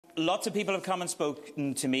Lots of people have come and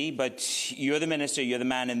spoken to me, but you're the minister, you're the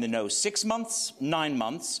man in the know. 6 months, 9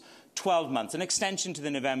 months, 12 months, an extension to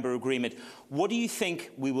the November agreement. What do you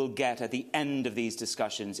think we will get at the end of these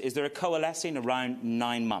discussions? Is there a coalescing around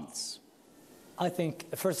 9 months? I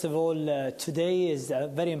think, first of all, today is a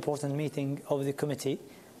very important meeting of the committee.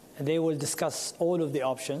 They will discuss all of the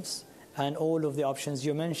options, and all of the options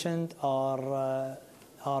you mentioned are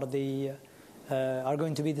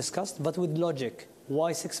going to be discussed, but with logic.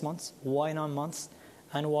 Why 6 months? Why 9 months?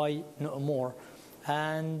 And why no more?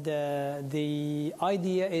 And the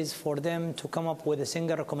idea is for them to come up with a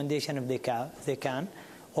single recommendation if they can,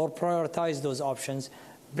 or prioritize those options,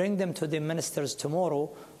 bring them to the ministers tomorrow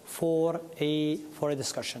for a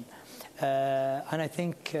discussion. And I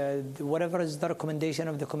think whatever is the recommendation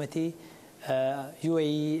of the committee,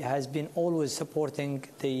 UAE has been always supporting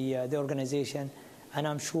the organization, and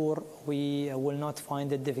I'm sure we will not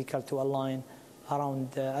find it difficult to align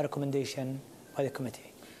around a recommendation by the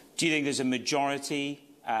committee. Do you think there's a majority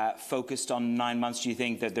focused on 9 months? Do you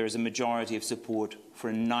think that there's a majority of support for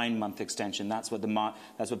a 9-month extension? That's what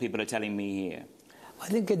people are telling me here. I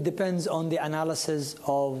think it depends on the analysis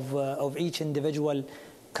of each individual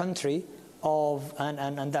country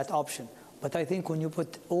and that option. But I think when you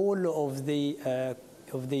put all of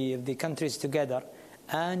the countries together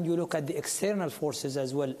and you look at the external forces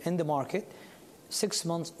as well in the market, 6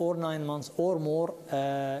 months or 9 months or more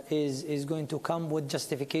is going to come with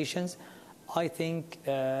justifications. I think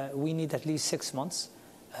we need at least 6 months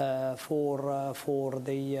in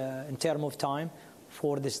terms of time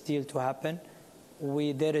for this deal to happen.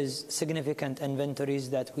 There is significant inventories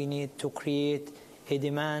that we need to create a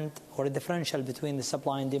demand or a differential between the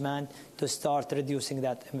supply and demand to start reducing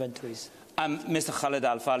that inventories. Mr. Khalid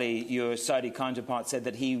Al-Falih, your Saudi counterpart, said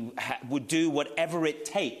that he would do whatever it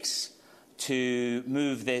takes to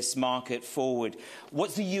move this market forward.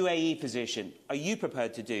 What's the UAE position? Are you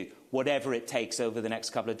prepared to do whatever it takes over the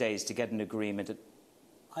next couple of days to get an agreement?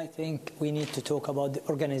 I think we need to talk about the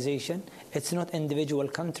organization. It's not individual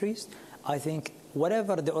countries. I think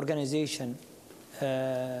whatever the organization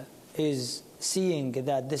is seeing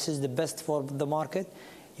that this is the best for the market,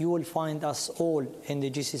 you will find us all in the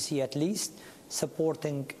GCC at least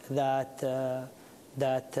supporting that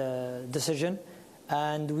decision.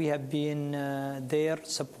 And we have been there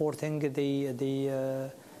supporting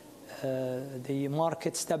the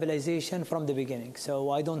market stabilization from the beginning.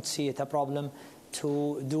 So I don't see it a problem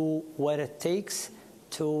to do what it takes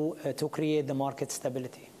to create the market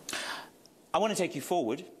stability. I want to take you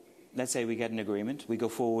forward. Let's say we get an agreement. We go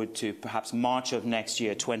forward to perhaps March of next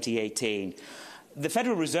year, 2018. The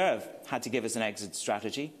Federal Reserve had to give us an exit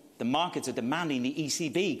strategy. The markets are demanding the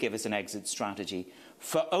ECB give us an exit strategy.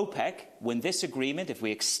 For OPEC, when this agreement, if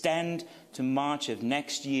we extend to March of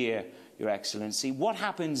next year, Your Excellency, what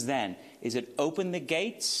happens then? Is it open the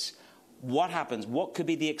gates? What happens? What could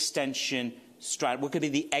be the extension strategy? What could be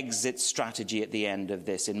the exit strategy at the end of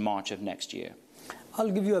this in March of next year?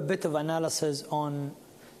 I'll give you a bit of analysis on,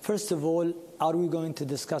 first of all, are we going to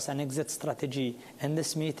discuss an exit strategy in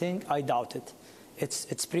this meeting? I doubt it.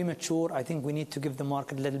 It's premature. I think we need to give the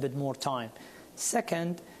market a little bit more time.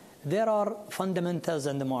 Second, there are fundamentals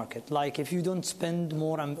in the market. Like if you don't spend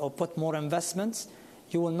more or put more investments,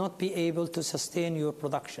 you will not be able to sustain your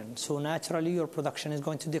production. So naturally, your production is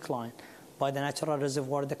going to decline by the natural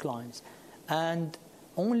reservoir declines. And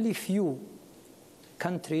only few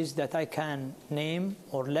countries that I can name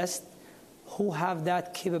or list who have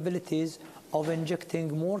that capabilities of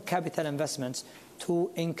injecting more capital investments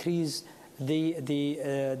to increase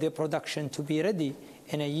the production to be ready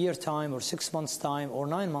in a year time or 6 months time or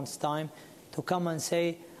 9 months time to come and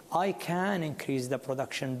say, I can increase the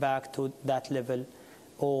production back to that level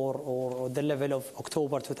or the level of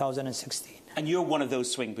October 2016. And you're one of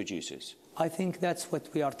those swing producers? I think that's what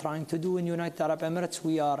we are trying to do in United Arab Emirates.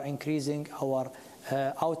 We are increasing our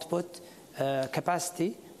output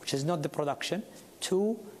capacity, which is not the production,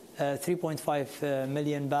 to 3.5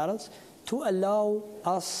 million barrels to allow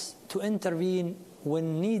us to intervene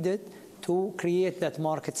when needed to create that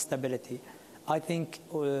market stability. I think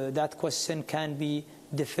that question can be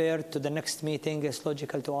deferred to the next meeting. It's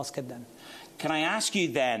logical to ask it then. Can I ask you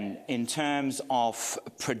then, in terms of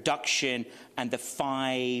production and the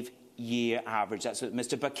 5-year average, that's what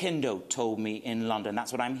Mr. Bakindo told me in London,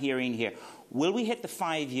 that's what I'm hearing here. Will we hit the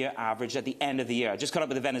 5-year average at the end of the year? I just caught up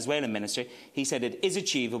with the Venezuelan minister. He said it is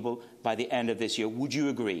achievable by the end of this year. Would you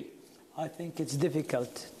agree? I think it's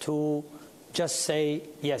difficult to just say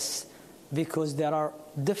yes, because there are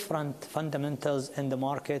different fundamentals in the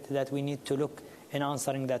market that we need to look in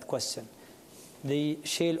answering that question. The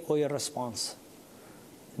shale oil response,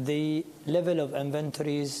 the level of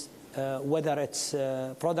inventories, whether it's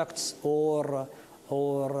products or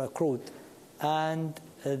crude, and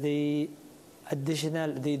the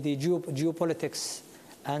additional geopolitics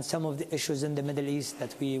and some of the issues in the Middle East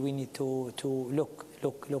that we need to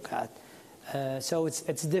look at. So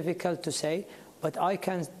it's difficult to say, but I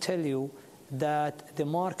can tell you that the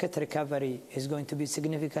market recovery is going to be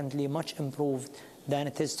significantly much improved than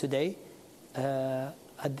it is today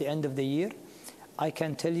at the end of the year. I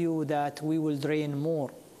can tell you that we will drain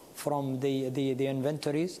more from the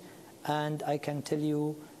inventories, and I can tell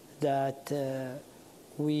you that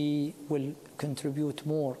we will contribute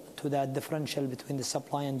more to that differential between the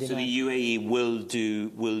supply and demand. So the UAE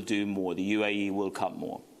will do more. The UAE will cut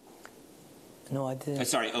more. No, I didn't.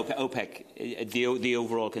 Sorry, OPEC. The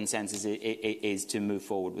overall consensus is to move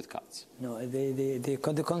forward with cuts. No,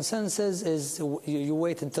 the consensus is you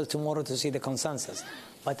wait until tomorrow to see the consensus.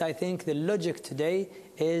 But I think the logic today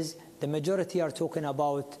is the majority are talking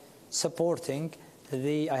about supporting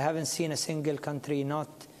I haven't seen a single country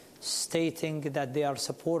not stating that they are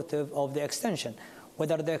supportive of the extension.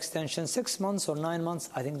 Whether the extension 6 months or 9 months,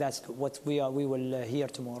 I think that's what we will hear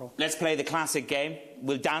tomorrow. Let's play the classic game.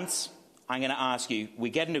 We'll dance. I'm going to ask you, we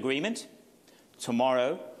get an agreement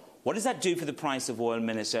tomorrow. What does that do for the price of oil,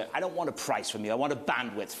 Minister? I don't want a price from you. I want a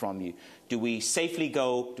bandwidth from you. Do we safely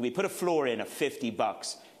go, do we put a floor in of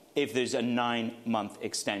 $50 if there's a 9-month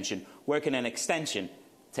extension? Where can an extension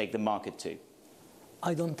take the market to?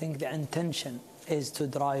 I don't think the intention is to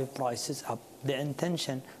drive prices up. The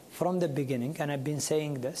intention from the beginning, and I've been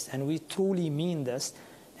saying this, and we truly mean this,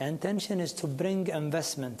 the intention is to bring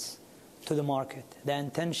investments to the market. The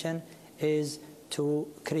intention is to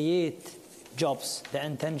create jobs. The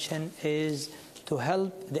intention is to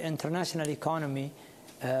help the international economy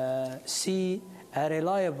see a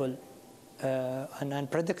reliable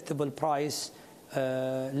and predictable price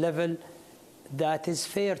level that is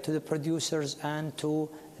fair to the producers and to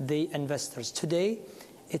the investors. Today,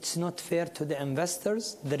 it's not fair to the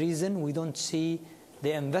investors. The reason we don't see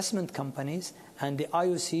the investment companies and the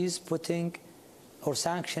IOCs putting or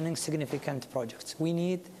sanctioning significant projects. We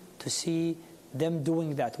need to see them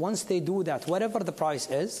doing that. Once they do that, whatever the price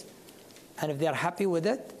is, and if they're happy with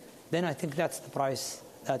it, then I think that's the price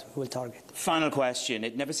that we will target. Final question.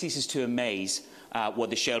 It never ceases to amaze what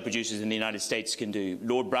the shale producers in the United States can do.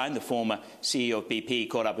 Lord Brown, the former CEO of BP,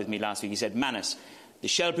 caught up with me last week. He said, Manus, the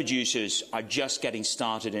shale producers are just getting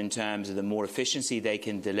started in terms of the more efficiency they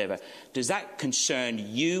can deliver. Does that concern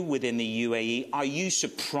you within the UAE? Are you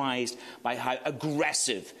surprised by how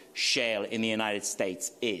aggressive shale in the United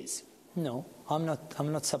States is? No, I'm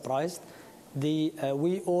not surprised. We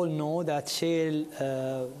all know that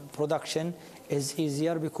shale production is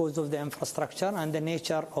easier because of the infrastructure and the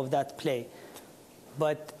nature of that play.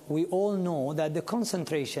 But we all know that the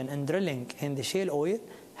concentration in drilling in the shale oil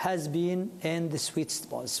has been in the sweet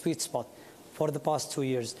spot for the past 2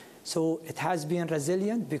 years. So it has been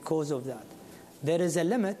resilient because of that. There is a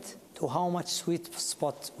limit to how much sweet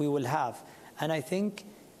spot we will have. And I think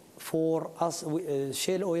for us,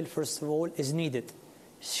 shale oil, first of all, is needed.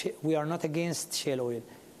 We are not against shale oil.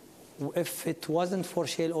 If it wasn't for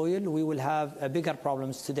shale oil, we will have bigger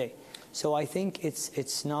problems today. So I think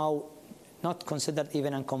it's now not considered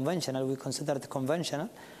even unconventional. We consider it conventional.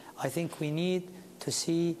 I think we need to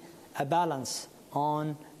see a balance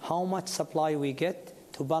on how much supply we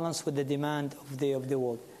get to balance with the demand of the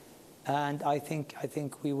world. And I think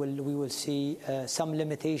we will see some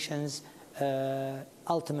limitations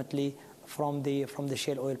ultimately from the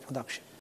shale oil production.